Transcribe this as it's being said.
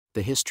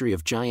the history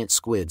of giant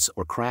squids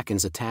or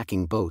krakens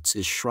attacking boats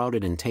is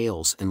shrouded in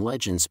tales and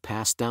legends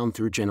passed down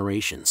through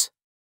generations.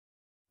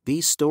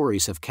 These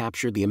stories have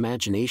captured the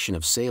imagination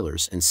of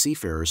sailors and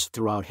seafarers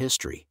throughout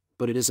history,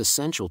 but it is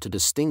essential to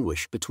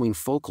distinguish between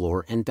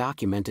folklore and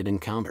documented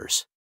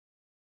encounters.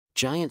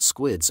 Giant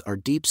squids are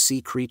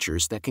deep-sea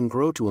creatures that can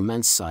grow to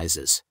immense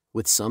sizes,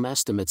 with some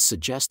estimates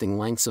suggesting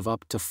lengths of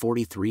up to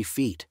 43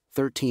 feet,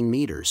 13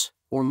 meters,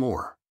 or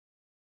more.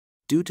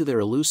 Due to their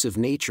elusive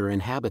nature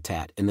and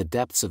habitat in the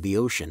depths of the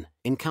ocean,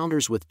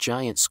 encounters with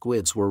giant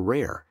squids were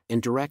rare,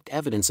 and direct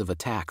evidence of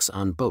attacks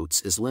on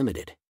boats is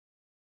limited.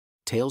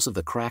 Tales of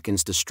the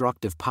Kraken's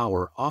destructive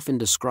power often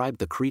describe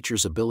the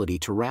creature's ability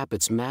to wrap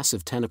its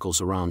massive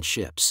tentacles around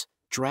ships,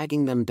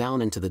 dragging them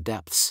down into the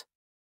depths.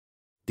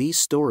 These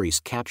stories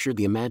capture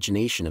the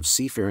imagination of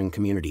seafaring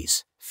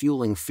communities,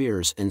 fueling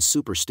fears and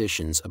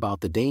superstitions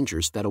about the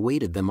dangers that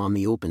awaited them on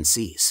the open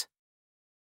seas.